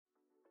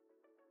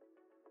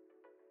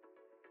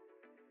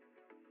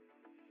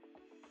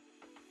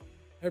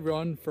Hey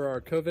everyone, for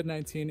our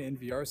COVID-19 in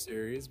VR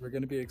series, we're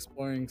going to be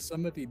exploring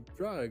some of the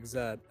drugs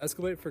that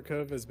Escalate for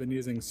Cove has been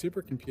using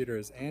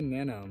supercomputers and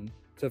Nanome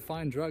to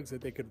find drugs that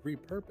they could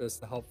repurpose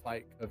to help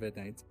fight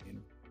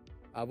COVID-19.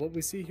 What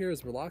we see here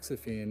is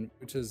Reloxifene,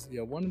 which is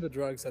one of the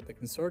drugs that the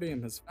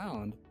consortium has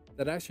found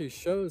that actually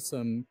shows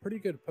some pretty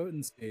good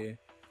potency,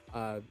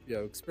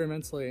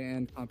 experimentally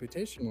and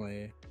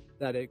computationally,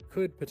 that it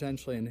could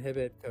potentially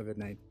inhibit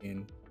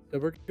COVID-19. So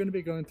we're going to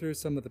be going through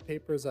some of the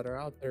papers that are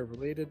out there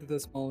related to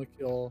this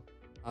molecule,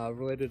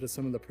 related to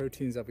some of the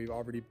proteins that we've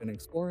already been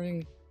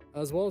exploring,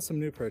 as well as some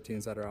new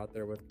proteins that are out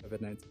there with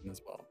COVID-19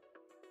 as well.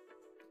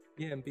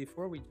 Yeah, and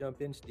before we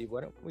jump in, Steve,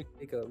 why don't we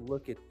take a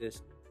look at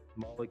this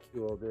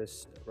molecule,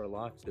 this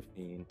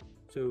Raloxifene.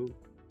 So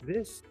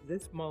this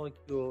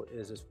molecule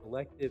is a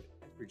selective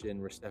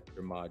estrogen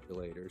receptor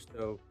modulator.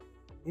 So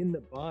in the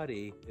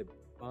body, it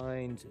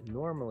binds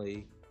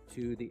normally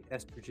to the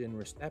estrogen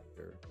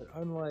receptor, but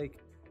unlike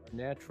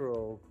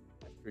natural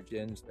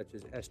estrogens such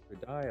as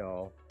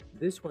estradiol,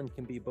 this one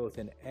can be both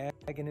an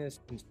agonist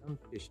in some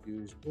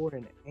tissues or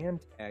an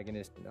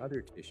antagonist in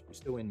other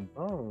tissues. So in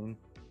bone,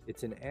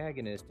 it's an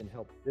agonist and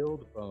helps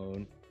build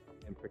bone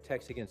and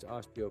protects against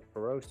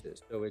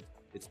osteoporosis. So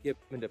it's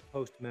given to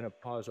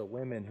post-menopausal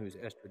women whose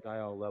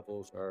estradiol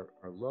levels are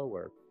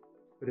lower.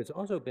 But it's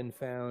also been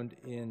found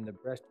in the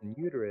breast and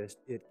uterus.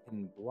 It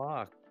can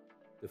block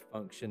the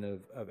function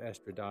of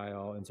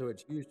estradiol, and so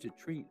it's used to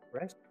treat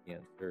breast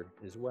cancer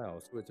as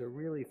well. So it's a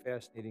really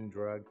fascinating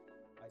drug.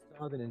 I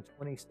saw that in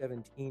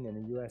 2017 in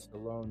the US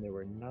alone, there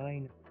were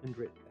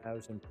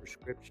 900,000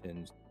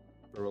 prescriptions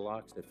for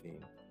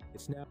Reloxapine.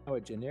 It's now a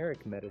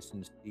generic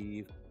medicine,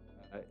 Steve,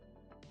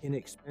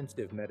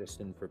 inexpensive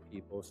medicine for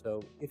people.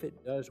 So if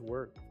it does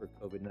work for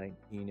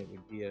COVID-19, it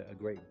would be a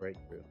great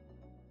breakthrough.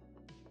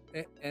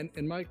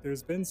 And Mike,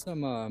 there's been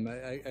some,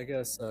 I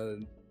guess,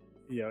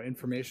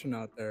 information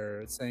out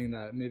there saying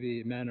that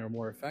maybe men are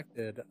more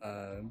affected,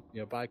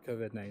 by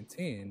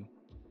COVID-19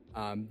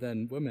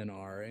 than women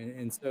are,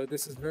 and so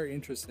this is very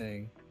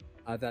interesting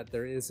that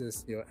there is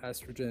this,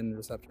 estrogen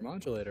receptor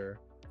modulator,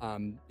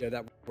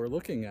 that we're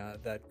looking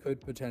at that could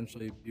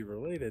potentially be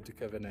related to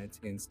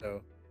COVID-19.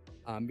 So,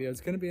 it's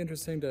going to be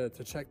interesting to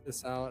check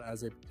this out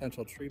as a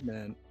potential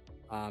treatment.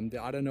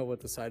 I don't know what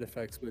the side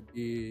effects would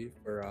be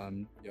for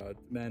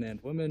men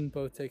and women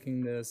both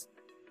taking this.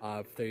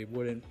 If they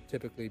wouldn't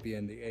typically be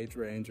in the age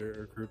range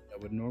or group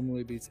that would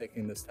normally be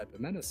taking this type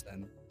of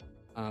medicine.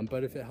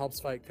 But if it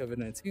helps fight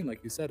COVID-19,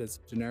 like you said, it's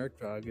a generic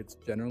drug, it's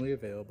generally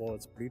available,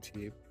 it's pretty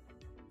cheap.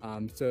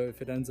 So if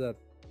it ends up,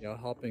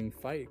 helping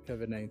fight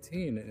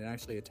COVID-19 and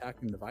actually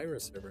attacking the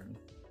virus server,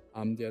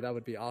 that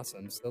would be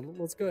awesome. So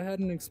let's go ahead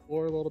and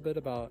explore a little bit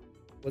about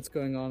what's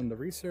going on in the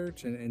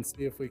research and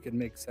see if we can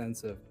make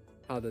sense of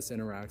how this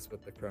interacts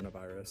with the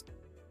coronavirus.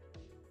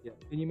 Yeah,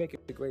 and you make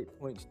a great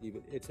point,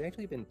 Steve. It's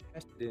actually been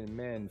tested in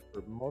men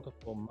for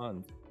multiple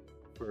months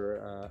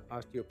for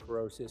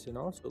osteoporosis, and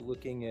also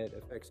looking at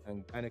effects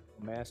on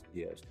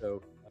gynecomastia.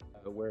 So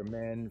where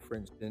men, for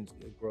instance,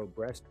 grow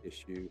breast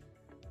tissue.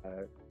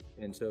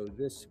 And so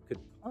this could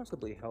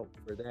possibly help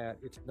for that.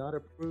 It's not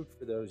approved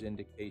for those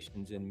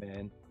indications in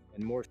men,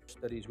 and more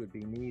studies would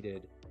be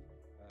needed.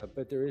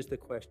 But there is the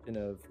question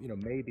of,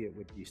 maybe it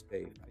would be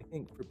safe. I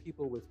think for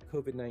people with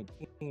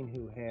COVID-19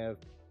 who have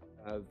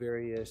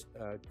various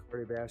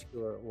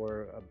cardiovascular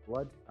or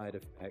blood side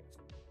effects,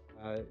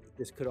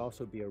 this could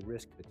also be a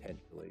risk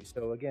potentially.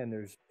 So again,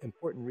 there's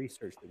important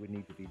research that would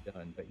need to be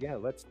done. But yeah,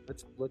 let's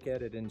look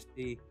at it and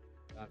see.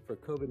 For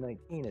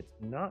COVID-19, it's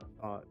not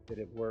thought that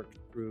it works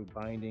through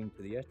binding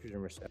to the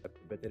estrogen receptor,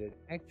 but that it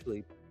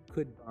actually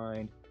could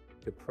bind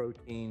to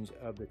proteins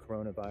of the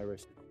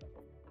coronavirus itself.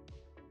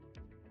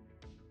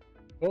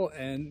 Cool,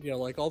 and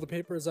like all the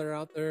papers that are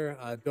out there,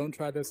 don't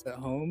try this at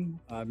home.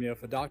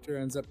 If a doctor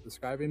ends up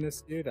prescribing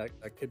this to you, that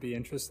could be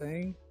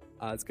interesting.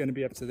 It's going to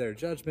be up to their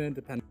judgment,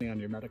 depending on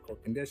your medical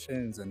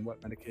conditions and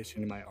what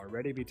medication you might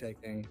already be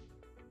taking.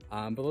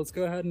 But let's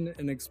go ahead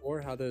and explore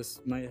how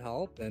this might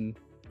help, and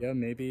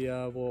maybe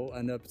we'll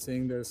end up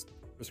seeing this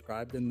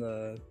prescribed in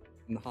the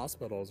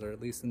hospitals, or at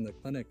least in the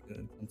clinic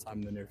sometime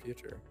in the near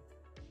future.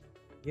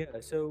 Yeah,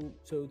 so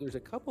there's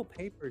a couple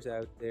papers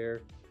out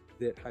there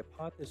that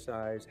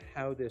hypothesize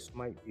how this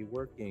might be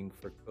working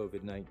for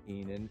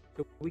COVID-19, and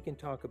so we can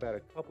talk about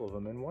a couple of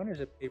them. And one is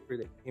a paper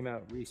that came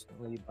out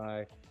recently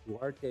by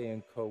Duarte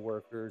and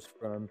co-workers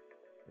from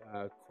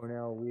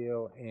Cornell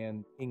Weill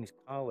and King's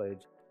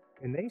College,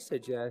 and they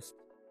suggest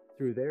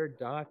through their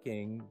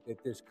docking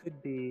that this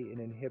could be an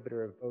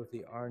inhibitor of both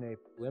the Rna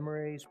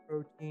Polymerase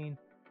protein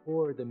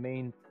or the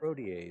main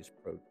protease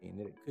protein,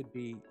 that it could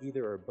be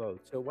either or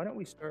both. So why don't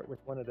we start with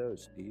one of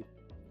those, Steve?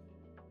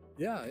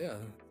 Yeah,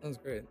 sounds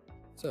great.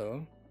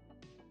 So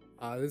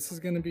this is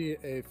going to be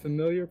a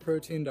familiar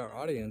protein to our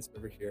audience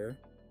over here.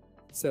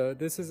 So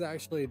this is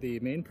actually the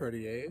main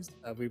protease.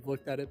 We've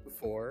looked at it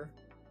before.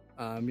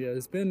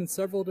 There's been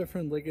several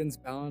different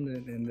ligands bound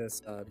in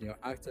this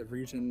active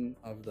region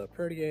of the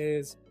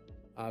protease.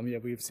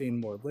 We've seen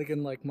more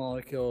ligand-like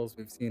molecules.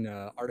 We've seen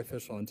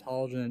artificial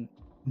intelligent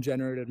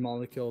generated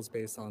molecules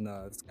based on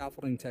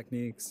scaffolding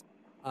techniques.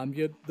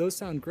 Yeah, those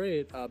sound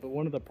great, but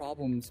one of the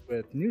problems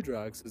with new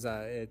drugs is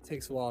that it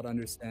takes a while to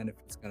understand if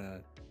it's going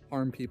to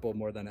harm people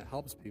more than it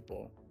helps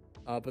people.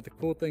 But the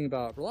cool thing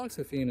about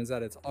Reloxapine is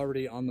that it's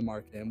already on the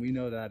market, and we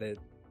know that it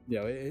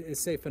is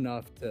safe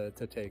enough to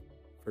take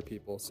for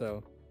people.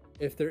 So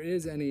if there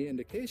is any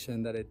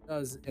indication that it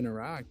does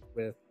interact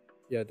with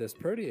this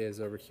protease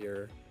over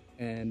here,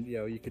 and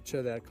you could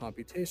show that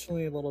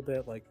computationally a little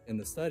bit, like in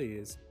the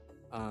studies,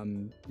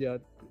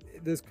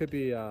 this could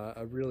be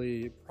a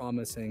really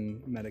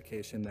promising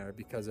medication there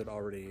because it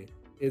already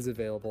is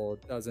available,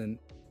 it doesn't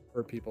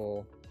hurt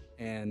people,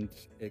 and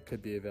it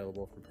could be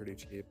available for pretty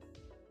cheap.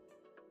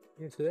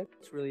 Yeah, so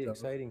that's really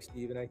exciting,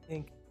 Steve. And I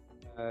think,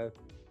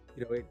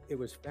 it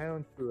was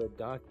found through a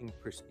docking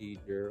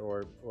procedure,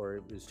 or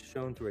it was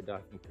shown through a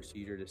docking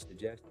procedure to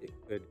suggest it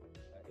could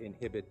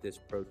inhibit this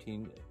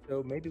protein.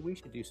 So maybe we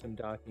should do some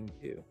docking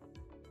too.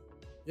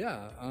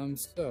 Yeah,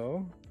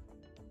 so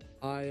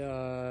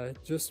I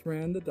just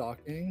ran the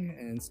docking,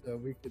 and so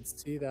we could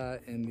see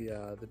that in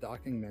the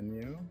docking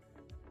menu.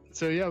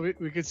 So yeah,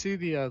 we could see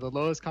the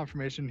lowest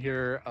conformation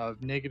here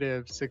of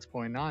negative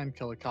 6.9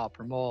 kilocal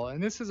per mole,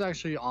 and this is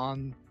actually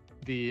on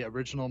the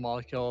original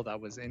molecule that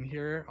was in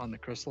here on the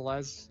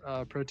crystallized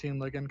protein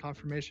ligand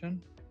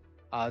conformation.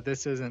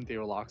 This isn't the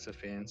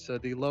Reloxifene. So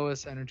the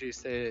lowest energy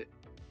state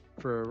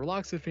for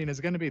Reloxifene is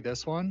going to be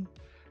this one,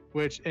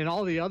 which in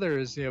all the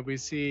others, we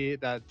see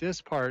that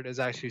this part is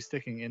actually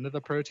sticking into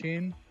the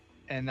protein,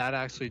 and that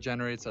actually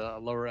generates a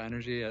lower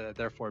energy,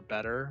 therefore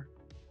better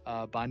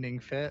binding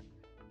fit.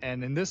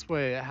 And in this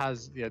way, it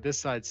has this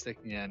side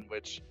sticking in,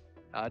 which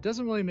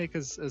doesn't really make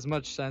as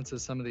much sense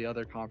as some of the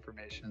other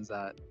conformations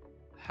that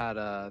had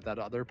that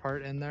other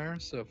part in there.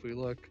 So if we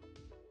look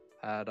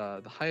at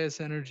the highest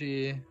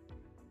energy,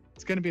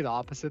 it's going to be the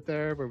opposite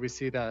there, where we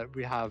see that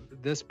we have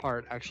this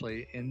part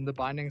actually in the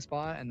binding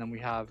spot, and then we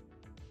have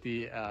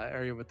the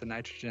area with the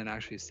nitrogen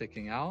actually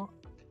sticking out.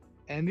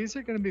 And these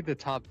are going to be the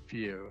top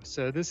few.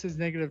 So this is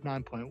negative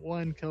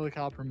 9.1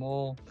 kilocal per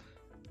mole.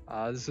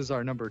 This is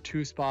our number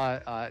 2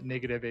 spot,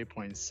 negative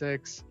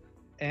 8.6.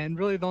 And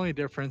really the only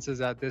difference is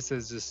that this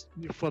is just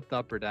flipped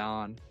up or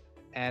down.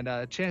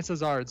 And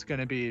chances are it's going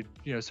to be,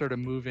 sort of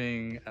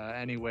moving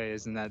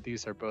anyways, and that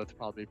these are both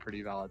probably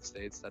pretty valid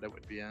states that it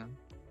would be in.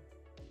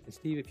 And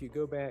Steve, if you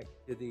go back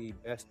to the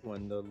best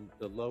one,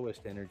 the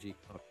lowest energy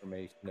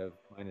conformation of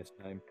minus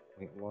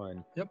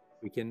 9.1, yep,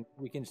 we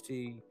can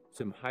see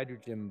some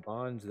hydrogen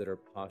bonds that are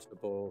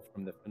possible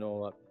from the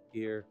phenol up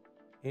here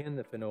and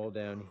the phenol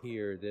down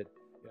here that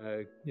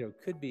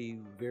could be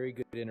very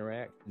good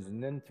interactions.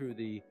 And then through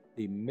the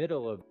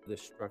middle of the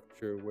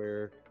structure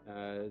where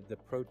the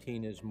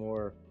protein is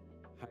more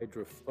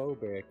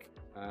hydrophobic,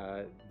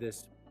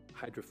 this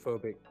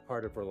hydrophobic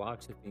part of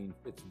Reloxapine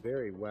fits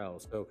very well.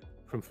 So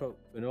from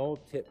phenol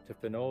tip to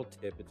phenol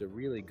tip, it's a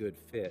really good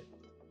fit.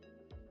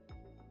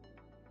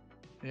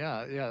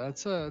 Yeah,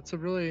 it's a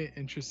really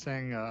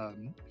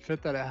interesting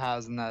fit that it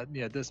has, and that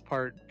this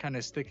part kind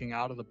of sticking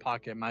out of the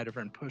pocket might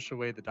even push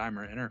away the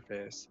dimer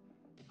interface.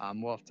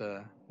 We'll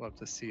have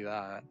to see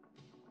that.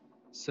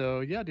 So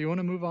yeah, do you want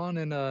to move on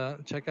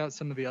and check out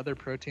some of the other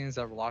proteins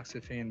that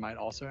Reloxifene might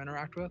also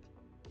interact with?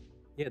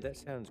 Yeah, that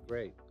sounds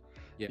great.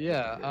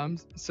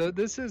 So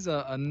this is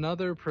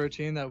another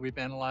protein that we've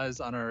analyzed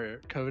on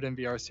our COVID and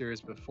VR series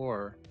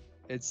before.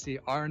 It's the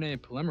RNA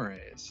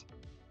polymerase.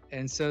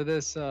 And so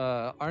this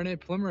RNA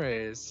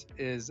polymerase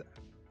is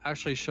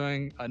actually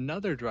showing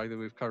another drug that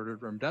we've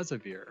covered,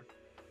 remdesivir.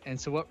 And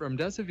so what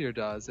remdesivir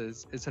does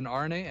is it's an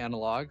RNA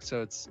analog,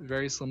 so it's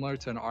very similar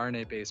to an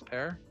RNA base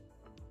pair.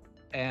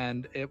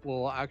 And it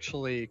will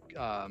actually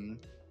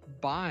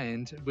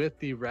bind with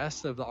the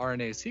rest of the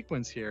RNA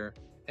sequence here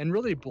and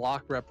really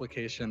block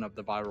replication of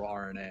the viral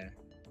RNA.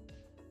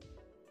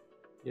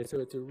 Yeah, so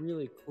it's a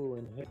really cool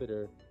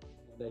inhibitor.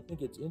 And I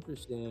think it's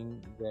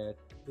interesting that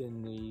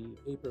in the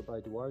paper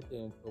by Duarte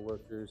and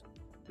co-workers,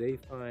 they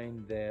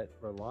find that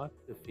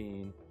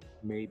Raloxifene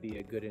may be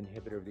a good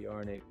inhibitor of the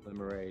RNA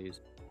polymerase.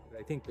 But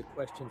I think the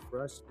question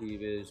for us,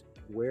 Steve, is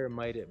where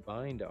might it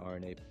bind to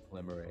RNA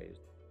polymerase?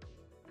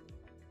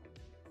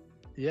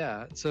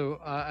 Yeah, so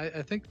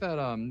I think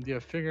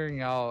that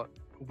figuring out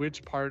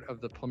which part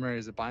of the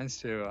polymerase it binds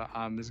to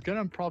is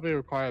going to probably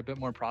require a bit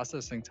more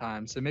processing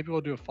time. So maybe we'll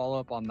do a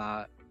follow-up on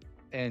that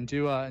and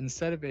do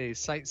instead of a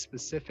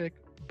site-specific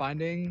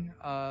binding,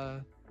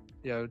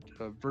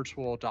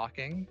 virtual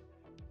docking,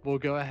 we'll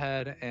go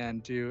ahead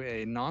and do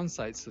a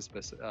non-site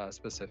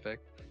specific.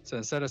 So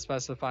instead of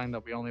specifying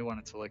that we only want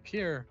it to look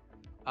here,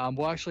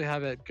 we'll actually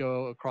have it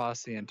go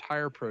across the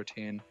entire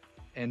protein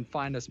and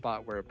find a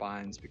spot where it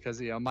binds,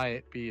 because it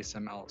might be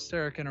some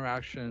allosteric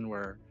interaction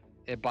where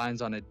it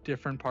binds on a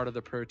different part of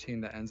the protein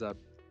that ends up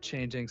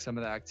changing some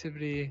of the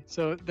activity.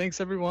 So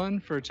thanks everyone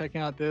for checking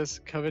out this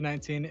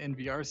COVID-19 in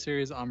VR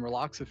series on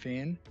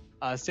Reloxapine.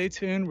 Stay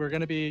tuned. We're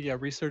going to be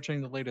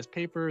researching the latest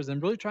papers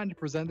and really trying to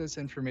present this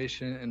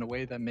information in a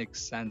way that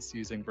makes sense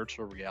using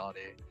virtual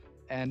reality.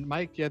 And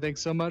Mike,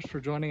 thanks so much for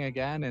joining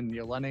again and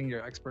lending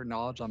your expert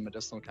knowledge on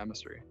medicinal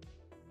chemistry.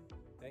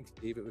 Thanks,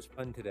 Steve. It was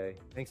fun today.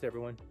 Thanks,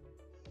 everyone.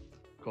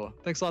 Cool.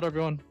 Thanks a lot,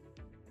 everyone.